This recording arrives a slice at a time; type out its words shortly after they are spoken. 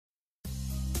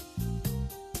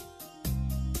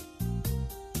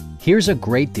Here's a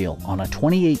great deal on a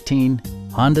 2018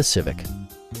 Honda Civic.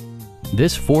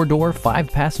 This 4-door,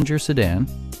 5-passenger sedan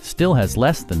still has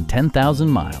less than 10,000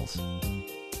 miles.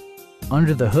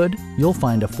 Under the hood, you'll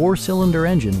find a 4-cylinder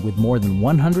engine with more than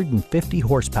 150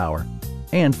 horsepower.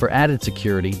 And for added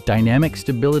security, dynamic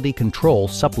stability control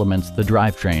supplements the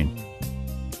drivetrain.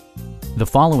 The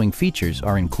following features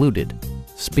are included: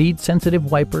 speed-sensitive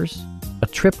wipers, a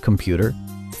trip computer,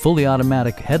 fully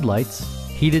automatic headlights,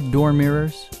 heated door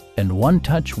mirrors, and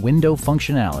one-touch window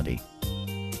functionality.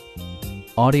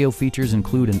 Audio features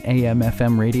include an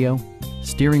AM/FM radio,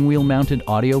 steering wheel mounted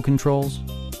audio controls,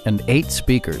 and 8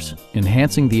 speakers,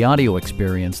 enhancing the audio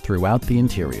experience throughout the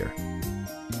interior.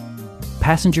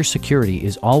 Passenger security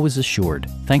is always assured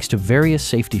thanks to various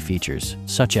safety features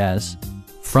such as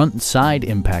front and side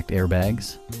impact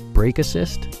airbags, brake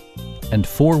assist, and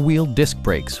 4-wheel disc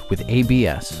brakes with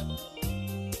ABS.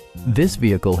 This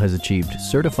vehicle has achieved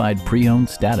certified pre-owned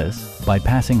status by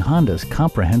passing Honda's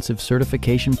comprehensive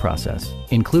certification process,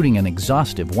 including an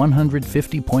exhaustive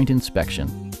 150-point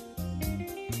inspection.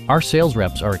 Our sales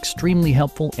reps are extremely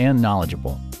helpful and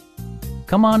knowledgeable.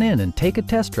 Come on in and take a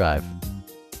test drive.